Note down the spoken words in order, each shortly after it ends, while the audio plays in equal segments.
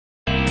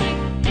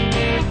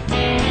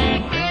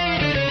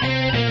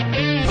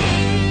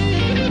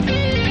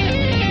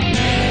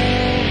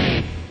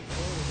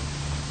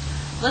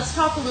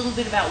talk a little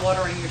bit about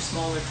watering your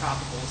smaller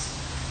tropicals.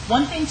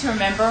 One thing to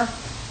remember,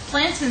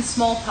 plants in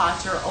small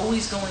pots are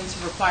always going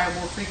to require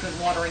more frequent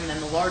watering than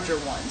the larger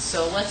ones.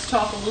 So let's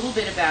talk a little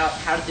bit about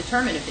how to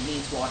determine if it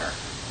needs water.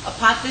 A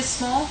pot this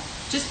small,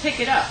 just pick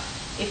it up.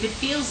 If it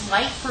feels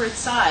light for its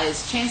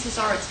size, chances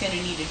are it's going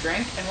to need a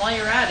drink, and while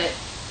you're at it,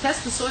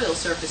 test the soil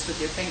surface with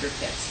your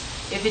fingertips.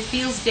 If it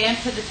feels damp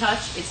to the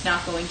touch, it's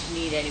not going to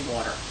need any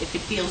water. If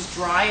it feels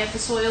dry at the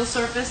soil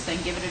surface, then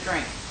give it a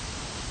drink.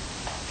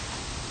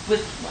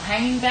 With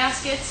hanging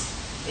baskets,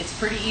 it's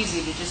pretty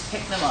easy to just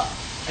pick them up.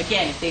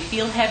 Again, if they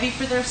feel heavy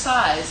for their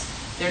size,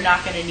 they're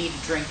not going to need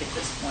a drink at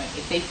this point.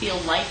 If they feel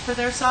light for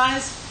their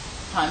size,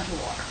 time to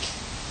water.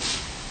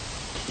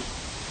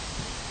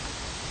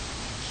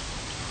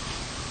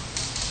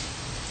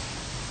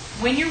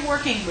 When you're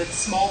working with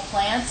small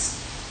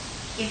plants,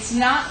 it's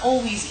not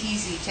always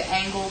easy to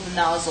angle the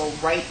nozzle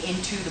right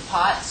into the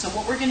pot. So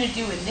what we're going to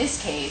do in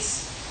this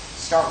case,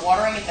 start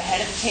watering at the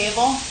head of the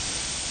table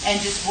and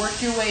just work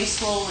your way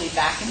slowly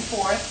back and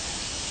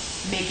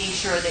forth, making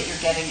sure that you're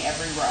getting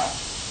every row.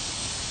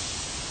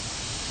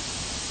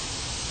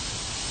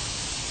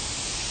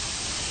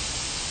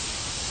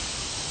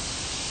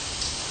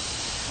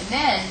 And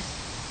then,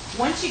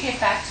 once you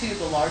get back to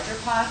the larger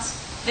pots,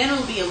 then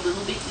it'll be a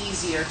little bit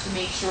easier to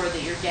make sure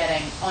that you're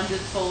getting under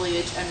the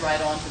foliage and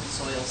right onto the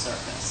soil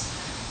surface.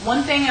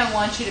 One thing I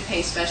want you to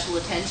pay special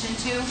attention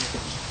to,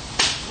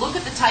 look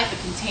at the type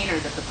of container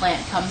that the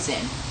plant comes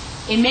in.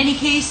 In many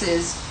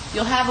cases,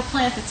 you'll have a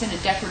plant that's in a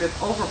decorative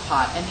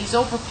overpot, and these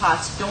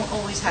overpots don't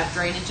always have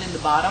drainage in the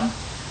bottom.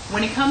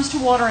 When it comes to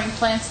watering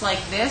plants like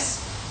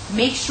this,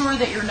 make sure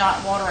that you're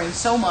not watering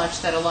so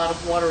much that a lot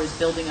of water is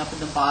building up in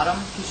the bottom,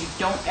 because you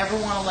don't ever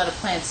want to let a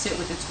plant sit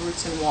with its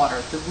roots in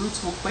water. The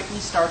roots will quickly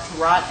start to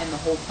rot and the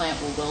whole plant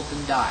will wilt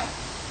and die.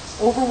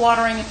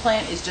 Overwatering a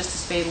plant is just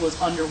as fatal as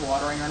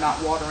underwatering or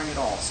not watering at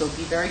all. So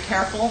be very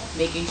careful,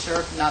 making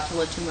sure not to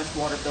let too much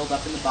water build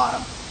up in the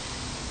bottom.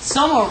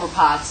 Some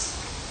overpots,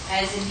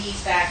 as in these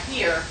back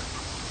here,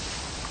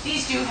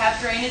 these do have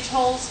drainage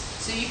holes,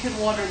 so you can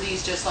water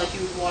these just like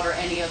you would water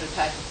any other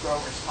type of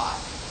grower's pot.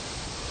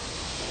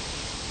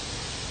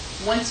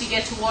 Once you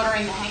get to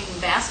watering the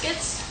hanging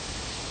baskets,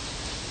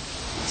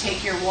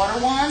 take your water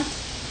wand,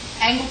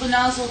 angle the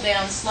nozzle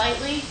down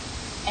slightly,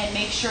 and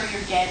make sure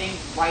you're getting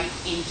right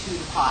into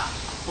the pot.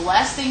 The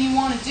last thing you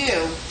want to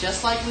do,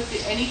 just like with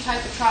any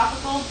type of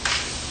tropical,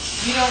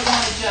 you don't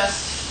want to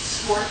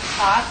just squirt the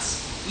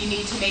pots. You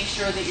need to make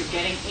sure that you're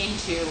getting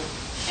into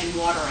and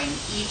watering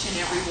each and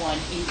every one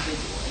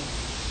individually.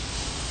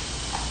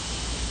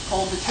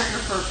 Hold the trigger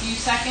for a few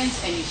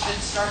seconds and you should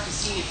start to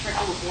see a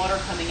trickle of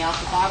water coming out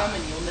the bottom,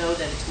 and you'll know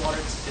that it's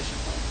watered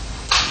sufficiently.